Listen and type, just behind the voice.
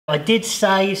I did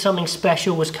say something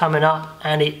special was coming up,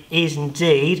 and it is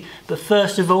indeed. But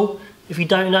first of all, if you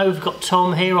don't know, we've got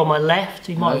Tom here on my left.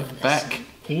 He might back.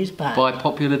 He is back. By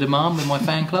popular demand with my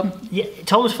fan club? Yeah,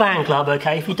 Tom's fan club,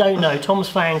 okay. If you don't know, Tom's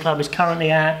fan club is currently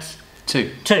at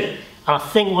 2. And I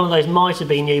think one of those might have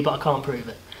been you, but I can't prove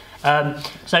it.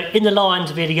 So in the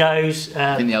Lions videos...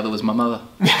 I think the other was my mother.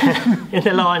 In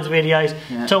the Lions videos,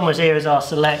 yeah. Tom was here as our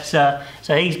selector,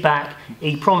 so he's back.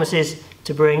 He promises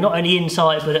to bring not only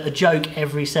insight, but a joke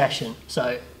every session.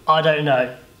 So I don't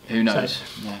know. Who knows? So,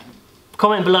 yeah.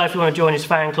 Comment below if you want to join his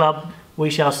fan club. We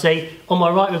shall see. On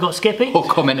my right, we've got Skippy. Or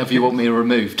comment if you want me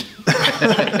removed.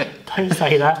 Don't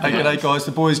say that. Hey, g'day guys.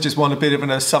 The boys just want a bit of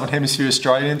a Southern Hemisphere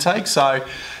Australian take, so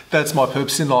that's my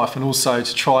purpose in life, and also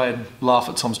to try and laugh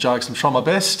at Tom's jokes. I'm trying my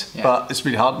best, but it's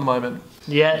really hard at the moment.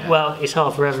 Yeah, well, it's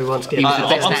hard for everyone to get.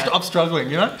 I'm struggling,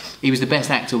 you know. He was the best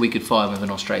actor we could find with an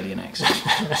Australian accent.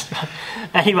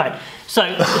 Anyway, so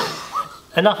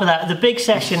enough of that. The big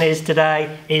session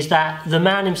today is that the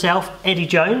man himself, Eddie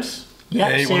Jones. Yeah,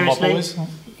 seriously. One of my boys.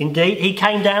 Indeed, he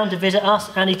came down to visit us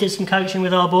and he did some coaching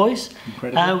with our boys,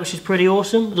 which is pretty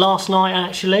awesome. Last night,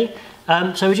 actually.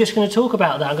 So we're just going to talk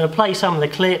about that. I'm going to play some of the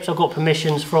clips. I've got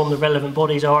permissions from the relevant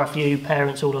bodies, RFU,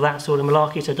 parents, all of that sort of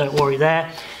malarkey, so don't worry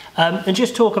there. And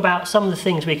just talk about some of the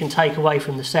things we can take away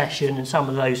from the session and some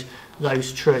of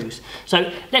those truths.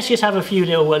 So let's just have a few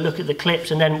little look at the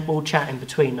clips and then we'll chat in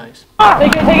between those.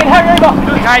 Take it, hurry up!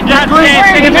 Okay, that's it,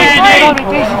 take it, Andy!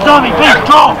 Tommy, please,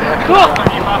 go!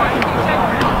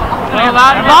 Well,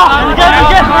 that's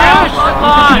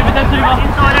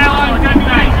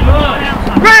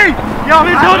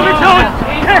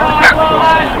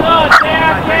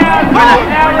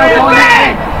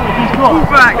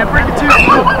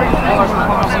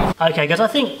Okay, guys, I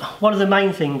think one of the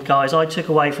main things, guys, I took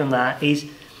away from that is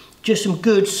just some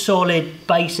good, solid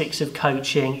basics of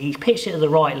coaching. He pitched it at the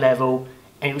right level,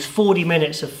 and it was 40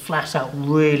 minutes of flat-out,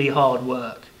 really hard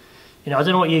work. You know, I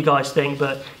don't know what you guys think,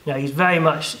 but you know, he was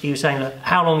saying that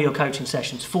how long are your coaching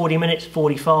sessions? 40 minutes,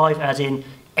 45, as in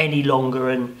any longer,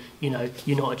 and you know,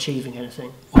 you're not achieving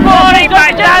anything. Morning,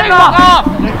 mate, stand off!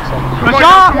 Well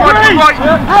done, get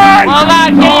your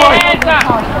hands up!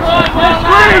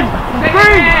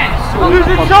 Use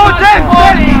it so deep!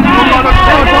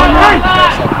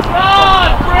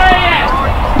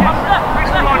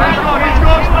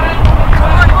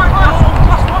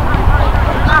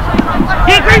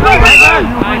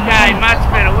 Okay, much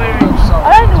better.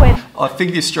 I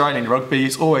think the Australian rugby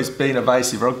has always been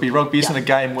evasive rugby. Rugby isn't a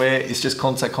game where it's just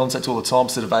contact all the time.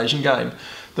 It's an evasion game.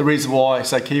 The reason why,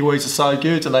 say, Kiwis are so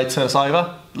good and they turn us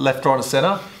over, left, right and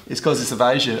centre, is because it's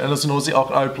evasion. And as an Aussie, I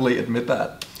can openly admit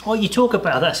that. Well, you talk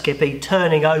about that, Skippy,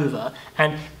 turning over,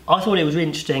 and I thought it was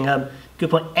interesting.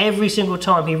 Good point. Every single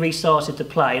time he restarted to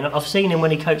play, and I've seen him when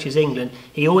he coaches England,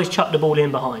 he always chucked the ball in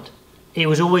behind. It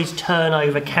was always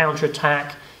turnover,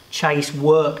 counter-attack, chase,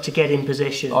 work to get in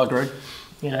position. I agree.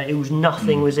 You know, it was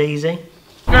nothing was easy.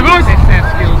 Change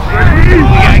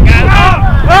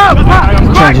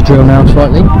the drill now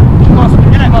slightly.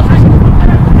 Good, get in position.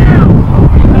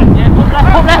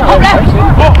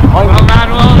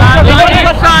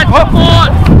 Pop.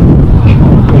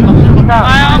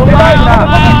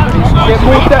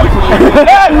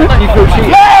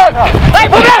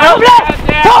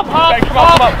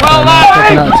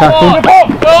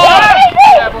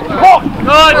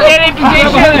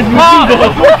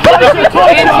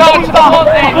 Inside support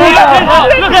there.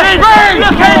 Look at it!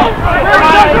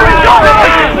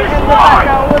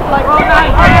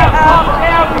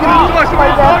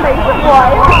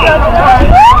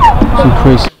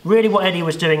 Really what Eddie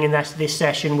was doing in this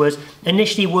session was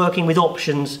initially working with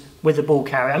options with the ball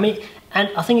carrier. I mean, and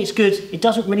I think it's good, it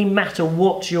doesn't really matter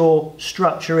what your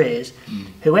structure is.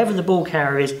 Whoever the ball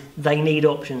carrier is, they need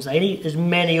options. They need as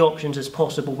many options as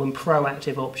possible and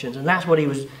proactive options. And that's what he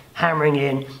was hammering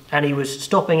in, and he was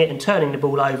stopping it and turning the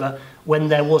ball over when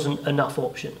there wasn't enough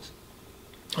options.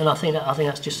 And I think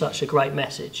that's just such a great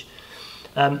message.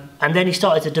 And then he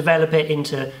started to develop it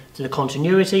into the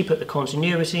continuity, put the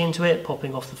continuity into it,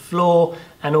 popping off the floor,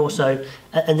 and also,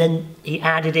 and then he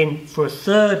added in for a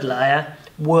third layer,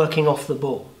 working off the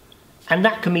ball. And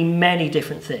that can mean many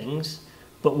different things,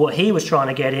 but what he was trying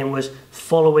to get in was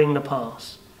following the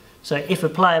pass. So if a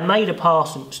player made a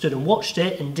pass and stood and watched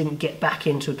it and didn't get back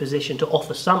into a position to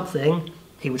offer something,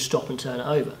 he would stop and turn it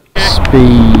over.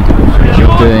 Speed,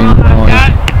 you're doing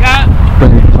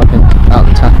bring the puck in, out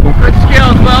the tackle. Good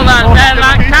skills, well done. Down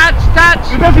like touch.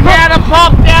 Down and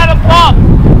pop.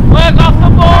 Work off the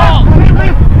ball.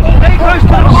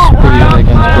 Speed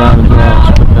against ground as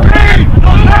well.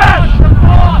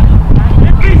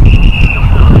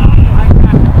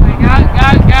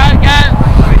 Go.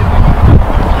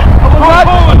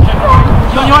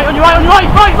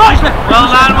 Well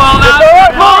done, well done.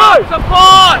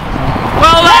 Support.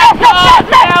 Well done, Pop.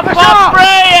 Now Pop,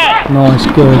 brilliant. Nice,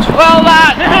 good. Well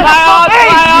done. Stay on, stay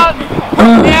on.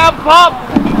 Now Pop.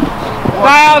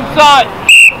 Stay on side.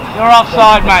 You're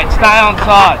offside, mate. Stay on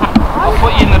side. I'll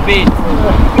put you in the bin.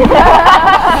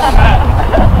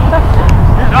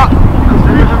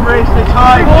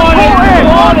 Warning.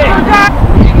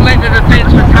 You can let the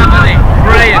defence recover there.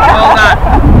 Brilliant, well done.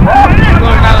 You've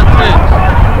got another two.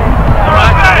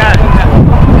 Alright,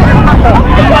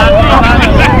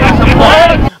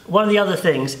 One of the other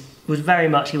things was very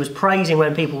much he was praising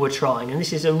when people were trying, and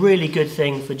this is a really good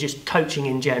thing for just coaching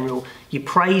in general. You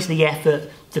praise the effort,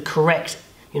 the correct,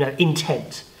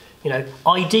 intent.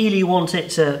 Ideally you want it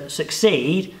to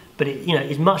succeed, but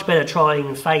it's much better trying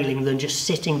and failing than just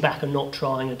sitting back and not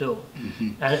trying at all.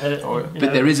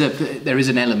 But there is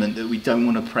an element that we don't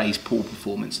want to praise poor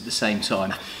performance at the same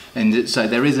time, and so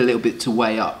there is a little bit to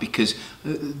weigh up, because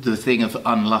the thing of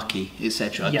unlucky,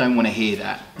 etc. I don't want to hear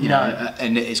that,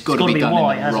 and it's got to be done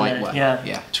in the right way.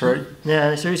 Yeah, true.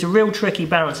 Yeah, so it's a real tricky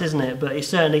balance, isn't it? But it's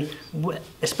certainly,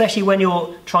 especially when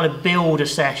you're trying to build a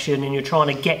session and you're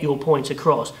trying to get your points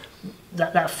across.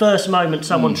 That first moment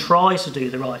someone tries to do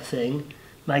the right thing,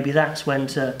 maybe that's when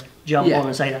to jump on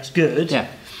and say that's good. Yeah.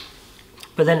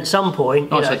 But then at some point,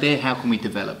 nice idea. How can we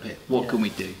develop it? What can we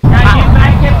do? Get back,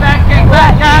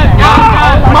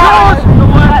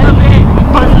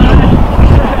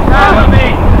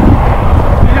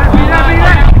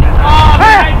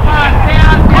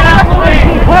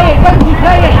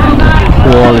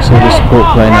 Well, let's have a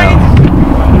support play now.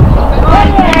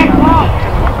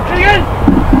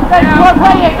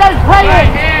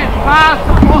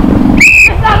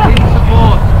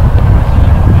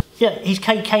 Yeah, he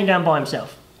came down by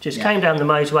himself. Just came down the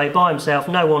motorway by himself,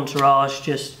 no entourage,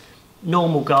 just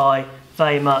normal guy,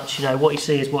 very much, what you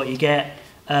see is what you get,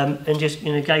 and just,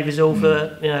 gave his all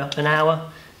for, an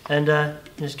hour, and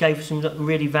just gave us some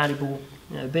really valuable,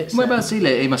 bits. What about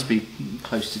Sealy? He must be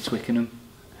close to Twickenham.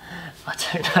 I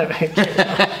don't know.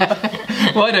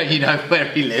 Why don't you know where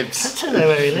he lives? I don't know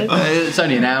where he lives. It's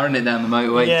only an hour, isn't it, down the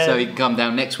motorway, so he can come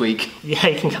down next week. Yeah,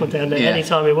 he can come down there any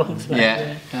time he wants. Mate.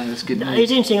 Yeah. No, that's good news.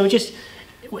 It's interesting.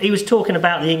 He was talking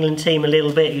about the England team a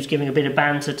little bit. He was giving a bit of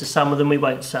banter to some of them. We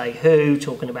won't say who.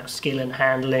 Talking about skill and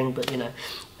handling, but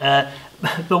but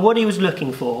what he was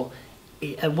looking for.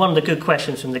 One of the good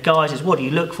questions from the guys is, what do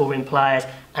you look for in players?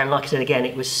 And like I said again,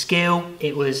 it was skill.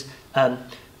 It was.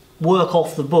 Work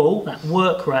off the ball, that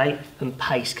work rate and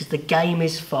pace, because the game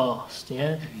is fast.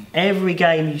 Every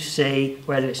game you see,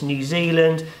 whether it's New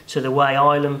Zealand to the way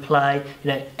Ireland play,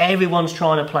 everyone's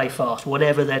trying to play fast,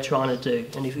 whatever they're trying to do.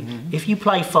 And if you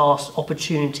play fast,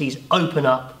 opportunities open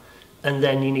up, and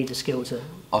then you need the skill to.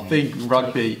 I think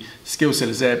rugby skill set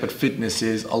is there, but fitness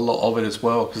is a lot of it as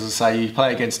well. Because I say you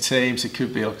play against teams, it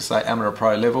could be like I say amateur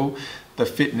pro level. The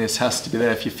fitness has to be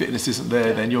there. If your fitness isn't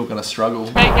there, then you're going to struggle.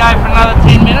 Keep going for another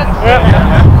 10 minutes. All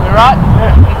right.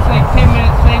 Let's see 10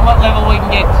 minutes. See what level we can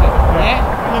get to. Yeah.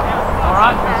 All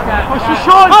right. Let's go. Push your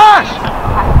shot. Push.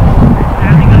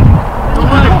 Good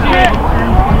work, Jim.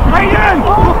 Hey, you.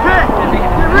 Okay.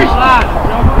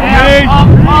 Yeah.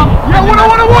 One.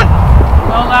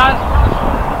 Well done.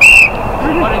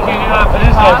 What did you do after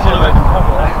this one?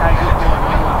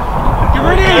 Get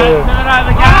ready. Turn it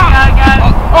over. Go.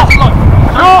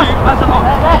 That's a lot.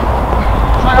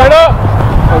 Straight up.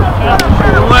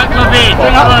 Good work, Levine.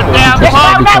 Down.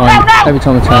 Every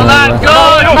time I turn over.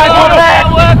 Good.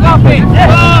 Work off it.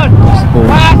 Good.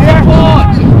 Pass support.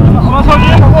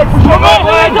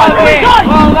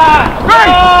 Well done. Good.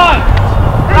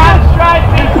 Run straight.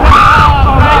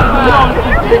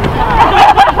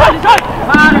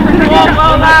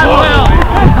 Well done, Will.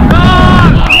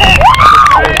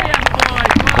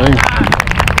 Good.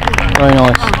 Very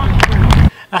nice.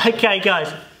 Okay,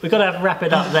 guys, we've got to wrap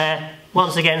it up there.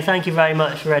 Once again, thank you very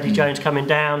much for Eddie Jones coming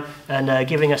down and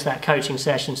giving us that coaching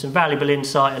session, some valuable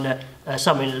insight and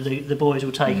something that the boys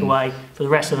will take away for the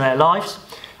rest of their lives.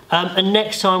 And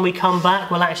next time we come back,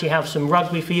 we'll actually have some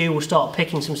rugby for you. We'll start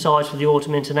picking some sides for the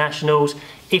Autumn Internationals.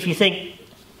 If you think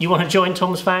you want to join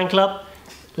Tom's fan club,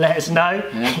 let us know.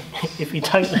 If you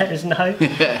don't, let us know.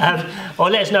 Or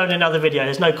let us know in another video.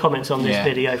 There's no comments on this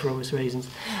video for obvious reasons.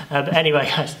 But anyway,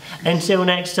 guys, until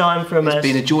next time from us. It's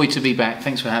been a joy to be back.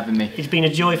 Thanks for having me. It's been a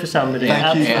joy for somebody.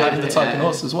 Thank you for having the token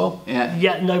horse as well.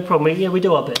 Yeah, no problem. We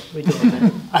do our bit.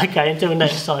 Okay, until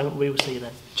next time, we will see you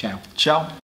then. Ciao.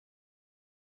 Ciao.